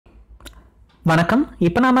வணக்கம்.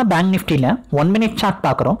 இப்போ நாம பேங்க் நிஃப்டியில் 1 மினிட் சார்ட்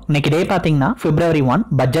பார்க்குறோம். இன்னைக்கு டே பார்த்தீங்கன்னா February 1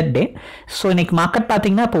 பட்ஜெட் டே. ஸோ இன்னைக்கு மார்க்கெட்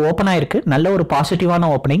பார்த்தீங்கன்னா இப்போ ஓப்பன் ஆயிருக்கு. நல்ல ஒரு பாசிட்டிவான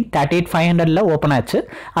ஓப்பனிங் 38,500ல் ஓப்பன் ஆச்சு.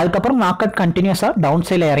 அதுக்கப்புறம் மார்க்கெட் கண்டினியூஸாக டவுன்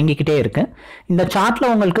சைடில் இறங்கிக்கிட்டே இருக்கு. இந்த சார்ட்டில்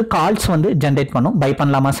உங்களுக்கு கால்ஸ் வந்து ஜென்ரேட் பண்ணும், பை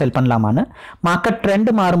பண்ணலாமா செல் பண்ணலாமான்னு. மார்க்கெட்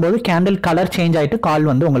ட்ரெண்ட் மாறும்போது கேண்டில் கலர் சேஞ்ச் ஆகிட்டு கால்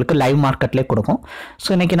வந்து உங்களுக்கு லைவ் மார்க்கெட்லேயே கொடுக்கும்.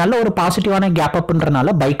 ஸோ இன்னைக்கு நல்ல ஒரு பாசிட்டிவான கேப்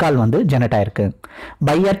அப்ன்றனால பை கால் வந்து ஜென்ரேட் ஆயிருக்கு.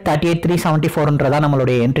 பை அட் 38,374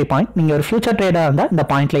 நம்மளுடைய என்ட்ரி பாயிண்ட். நீங்கள் ஒரு ஃபியூச்சர் ட்ரேடாக இருந்தால் இந்த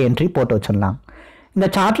பாயிண்ட்ல என்ட்ரி போட்டு வச்சிடலாம். இந்த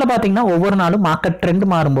சார்ட்ல பார்த்தீங்கன்னா ஒவ்வொரு நாளும் மார்க்கெட் ட்ரெண்ட்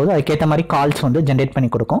மாறும்போது அதுக்கேற்ற மாதிரி கால்ஸ் வந்து ஜென்ரேட்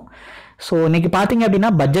பண்ணி கொடுக்கும். ஸோ இன்னைக்கு பார்த்தீங்க அப்படின்னா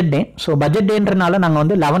பட்ஜெட் டே. ஸோ பட்ஜெட் டேன்றனால நாங்கள்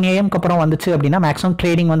வந்து 11 AM அப்புறம் வந்துச்சு அப்படின்னா மேக்ஸிமம்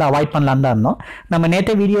ட்ரேடிங் வந்து அவாய்ட் பண்ணலான்னு தான் இருந்தோம். நம்ம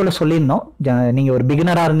நேற்று வீடியோவில் சொல்லியிருந்தோம், நீங்கள் ஒரு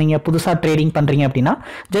பிகினராக இருந்தீங்க, புதுசாக ட்ரேடிங் பண்ணுறீங்க அப்படின்னா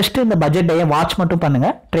ஜஸ்ட் இந்த பட்ஜெட் டேயை வாட்ச் மட்டும்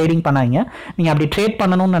பண்ணுங்கள், ட்ரேடிங் பண்ணாதீங்க. நீங்கள் அப்படி ட்ரேட்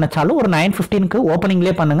பண்ணணும்னு நினச்சாலும் ஒரு 9:15க்கு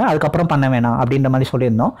ஓப்பனிங்லேயே பண்ணுங்கள், அதுக்கப்புறம் பண்ண வேணாம் அப்படின்ற மாதிரி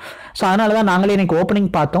சொல்லியிருந்தோம். ஸோ அதனால தான் நாங்களே இன்னைக்கு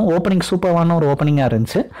ஓப்பனிங் பார்த்தோம். ஓப்பனிங் சூப்பரான ஒரு ஓப்பனிங்காக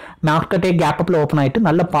இருந்துச்சு. மார்க்கெட்டே கேப் அப்பில் ஓப்பன் ஆகிட்டு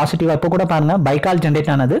நல்ல பாசிட்டிவாக இப்போ கூட பாருங்கள் பைக்கால்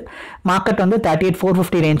ஜென்ரேட் ஆனது. மார்க்கெட் வந்து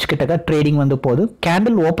 38,450 ரேஞ்ச் கிட்ட ட்ரேடிங் வந்து போகுது.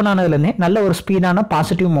 கேண்டில் ஓப்பன் ஆனதுலேருந்தே நல்ல ஒரு ஸ்பீடான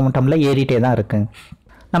பாசிட்டிவ் மொமெண்டம்ல ஏறிட்டே தான் இருக்கு.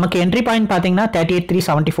 நமக்கு என்ட்ரி பாயிண்ட் பார்த்தீங்கன்னா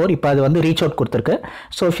 38,374. இப்போ அது வந்து ரீச் அவுட் கொடுத்துருக்கு.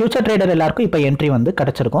 ஸோ ஃபியூச்சர் ட்ரேடர் எல்லாருக்கும் இப்போ என்ட்ரி வந்து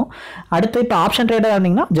கிடச்சிருக்கும். அடுத்து இப்போ ஆப்ஷன் ட்ரேடர்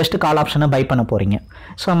இருந்தீங்கன்னா ஜஸ்ட் கால் ஆப்ஷனை பை பண்ண போகிறீங்க.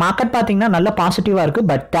 ஸோ மார்க்கெட் பார்த்தீங்கன்னா நல்ல பாசிட்டிவாக இருக்குது.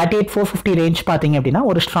 பட் 38,450 ரேஞ்ச் பார்த்தீங்க அப்படின்னா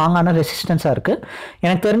ஒரு ஸ்ட்ராங்கான ரெசிஸ்டன்ஸாக இருக்குது.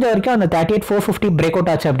 எனக்கு தெரிஞ்ச வரைக்கும் அந்த 38,450 பிரேக்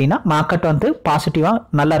அவுட் ஆச்சு அப்படின்னா மார்க்கெட் வந்து பாசிட்டிவாக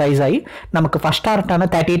நல்லா ரைஸ் ஆகி நமக்கு ஃபஸ்ட் டார்கெட்டான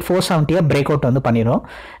 38,470 பிரேக் அவுட் வந்து பண்ணிடும்.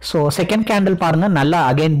 ஸோ செகண்ட் கேண்டில் பாருங்கள், நல்லா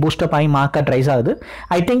அகைன் பூஸ்டப் ஆகி மார்க்கெட் ரைஸ் ஆகுது.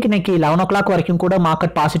 ஐ திங்க் இன்னைக்கு 11 o'clock வரைக்கும் கூட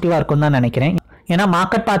மார்க்கெட் பாசிட்டிவாக இருக்கும் தான் நினைக்கிறேன். ஏன்னா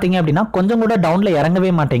மார்க்கெட் பார்த்தீங்க அப்படின்னா கொஞ்சம் கூட டவுனில் இறங்கவே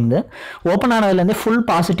மாட்டேங்குது. ஓப்பன் ஆனதுலேருந்து ஃபுல்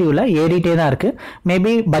பாசிட்டிவில் ஏறிட்டே தான் இருக்குது.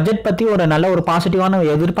 மேபி பட்ஜெட் பற்றி ஒரு நல்ல ஒரு பாசிட்டிவான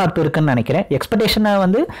எதிர்பார்ப்பு இருக்குன்னு நினைக்கிறேன். எக்ஸ்பெக்டேஷனை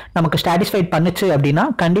வந்து நமக்கு சாட்டிஸ்ஃபைட் பண்ணுச்சு அப்படின்னா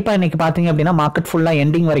கண்டிப்பாக இன்றைக்கி பார்த்தீங்க அப்படின்னா மார்க்கெட் ஃபுல்லாக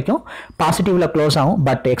எண்டிங் வரைக்கும் பாசிட்டிவில் க்ளோஸ் ஆகும்.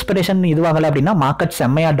 பட் எக்ஸ்பெக்டேஷன் இதுவாகலை அப்படின்னா மார்க்கெட்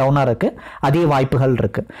செம்மையாக டவுனாக இருக்குது, அதிக வாய்ப்புகள்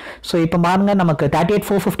இருக்குது. ஸோ இப்போ பாருங்கள், நமக்கு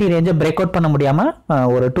 38,450 ரேஞ்சை பிரேக் அவுட் பண்ண முடியாமல்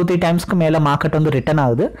ஒரு 2-3 டைம்ஸ்க்கு மேலே மார்க்கெட் வந்து ரிட்டர்ன்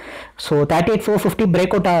ஆகுது. ஸோ 38,450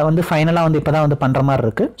 பிரேக் அவுட் வந்து ஃபைனலாக வந்து இப்போ தான் வந்து பண்ணுற மாதிரி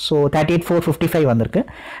இருக்கு. ஸோ 38,455 வந்திருக்கு.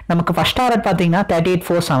 நமக்கு ஃபர்ஸ்ட் டாரட் பார்த்தீங்கன்னா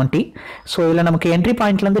 38,470. ஸோ இதில் நமக்கு என்ட்ரி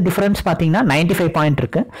பாயிண்ட்லேருந்து டிஃபரன்ஸ் பார்த்தீங்கன்னா 95 பாயிண்ட்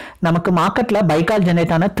இருக்கு. நமக்கு மார்க்கெட்டில் பைக்கால்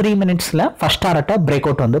ஜென்ரேட் ஆன 3 மினிட்ஸில் ஃபர்ஸ்ட் டாரட்டை பிரேக்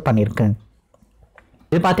அவுட் வந்து பண்ணியிருக்கு.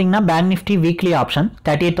 இது பார்த்தீங்கன்னா bank Nifty weekly option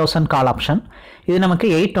 38,000 call option. இது நமக்கு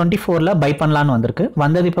 824ல் பை பண்ணலான்னு வந்திருக்கு.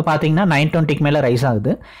 வந்தது இப்போ பார்த்தீங்கன்னா 920க்கு மேலே ரைஸ்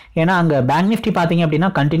ஆகுது. ஏன்னா அங்கே பேங்க் நிஃப்டி பார்த்தீங்க அப்படின்னா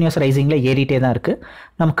கண்டினியூஸ் ரைசிங்கில் ஏறிட்டே தான் இருக்குது.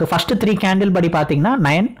 நமக்கு ஃபஸ்ட்டு 3 கேண்டில் படி பார்த்தீங்கன்னா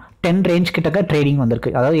 9-10 ரேஞ்ச் கிட்டக்க ட்ரேடிங் வந்திருக்கு.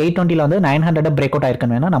 அதாவது 820ல் வந்து 900 பிரேக் அவுட்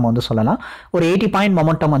ஆயிருக்குன்னு வேணால் நம்ம வந்து சொல்லலாம். ஒரு 80 பாயிண்ட்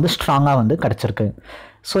மொமெண்டம் வந்து ஸ்ட்ராங்காக வந்து கிடச்சிருக்கு.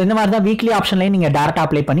 ஸோ இந்த மாதிரி தான் வீக்லி ஆப்ஷன்லேயும் நீங்கள் டேரெக்டாக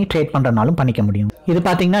அப்ளை பண்ணி ட்ரேட் பண்ணுறனாலும் பண்ணிக்க முடியும். இது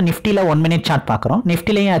பார்த்தீங்கன்னா நிஃப்டியில் 1 மினிட் சார்ட் பார்க்குறோம்.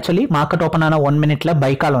 நிஃப்டிலையும் ஆக்சுவலி மார்க்கெட் ஓப்பன் ஆன 1 மினிட்ல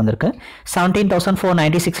பை கால் வந்திருக்கு.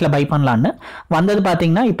 17,496ல் பை பண்ணலான்னு வந்தது.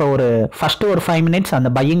 பார்த்தீங்கன்னா இப்போ ஒரு ஃபர்ஸ்ட் ஒரு 5 மினிட்ஸ்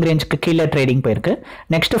அந்த பையிங் ரேஞ்சுக்கு கீழே ட்ரேடிங் போயிருக்கு.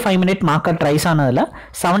 நெக்ஸ்ட் 5 மினிட் மார்க்கெட் ரைஸ் ஆனதில்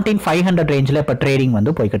 17,500 ரேஞ்சில் இப்போ ட்ரேடிங்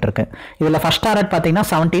வந்து போய்கிட்டு இருக்கு. இதில் ஃபர்ஸ்ட் டாரட் பார்த்தீங்கன்னா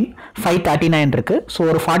 17,539 இருக்கு. ஸோ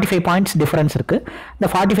ஒரு 45 பாயிண்ட்ஸ் டிஃபரன்ஸ் இருக்கு. இந்த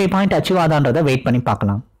 45 பாயிண்ட் அச்சீவ் ஆதான்றதை வெயிட் பண்ணி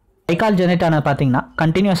பார்க்கலாம். பைக்கால் ஜெனரேட் ஆனது பார்த்தீங்கன்னா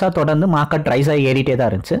கண்டினியூஸாக தொடர்ந்து மார்க்கெட் ரைஸ் ஆகி ஏறிட்டே தான்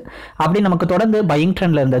இருந்துச்சு. அப்படி நமக்கு தொடர்ந்து பையிங்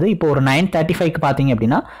ட்ரெண்டில் இருந்தது. இப்போ ஒரு 935க்கு பார்த்தீங்க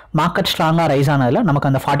அப்படின்னா மார்க்கெட் ஸ்ட்ராங்காக ரைஸ் ஆனதில் நமக்கு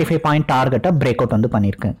அந்த 45 பாயிண்ட் டார்கெட்டை பிரேக் அவுட் வந்து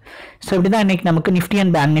பண்ணியிருக்கு. ஸோ இப்படி தான் இன்னைக்கு நமக்கு Nifty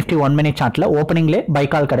and bank Nifty 1 minute சார்ட்டில் ஓப்பனிங்லேயே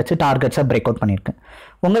பைக்கால் கிடச்சி டார்கெட்ஸை பிரேக் அவுட் பண்ணியிருக்கு.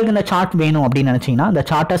 உங்களுக்கு இந்த சார்ட் வேணும் அப்படின்னு நினச்சிங்கன்னா இந்த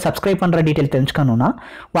சார்ட்டை சப்ஸ்கிரைப் பண்ணுற டீட்டெயில் தெரிஞ்சுக்கணும்னா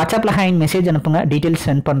வாட்ஸ்அப்பில் மெசேஜ் அனுப்புங்க, டீட்டெயில்ஸ்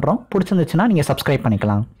சென்ட் பண்ணுறோம். பிடிச்சிருந்துச்சுன்னா நீங்கள் சப்ஸ்கிரைப்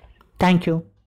பண்ணிக்கலாம். தேங்க்யூ.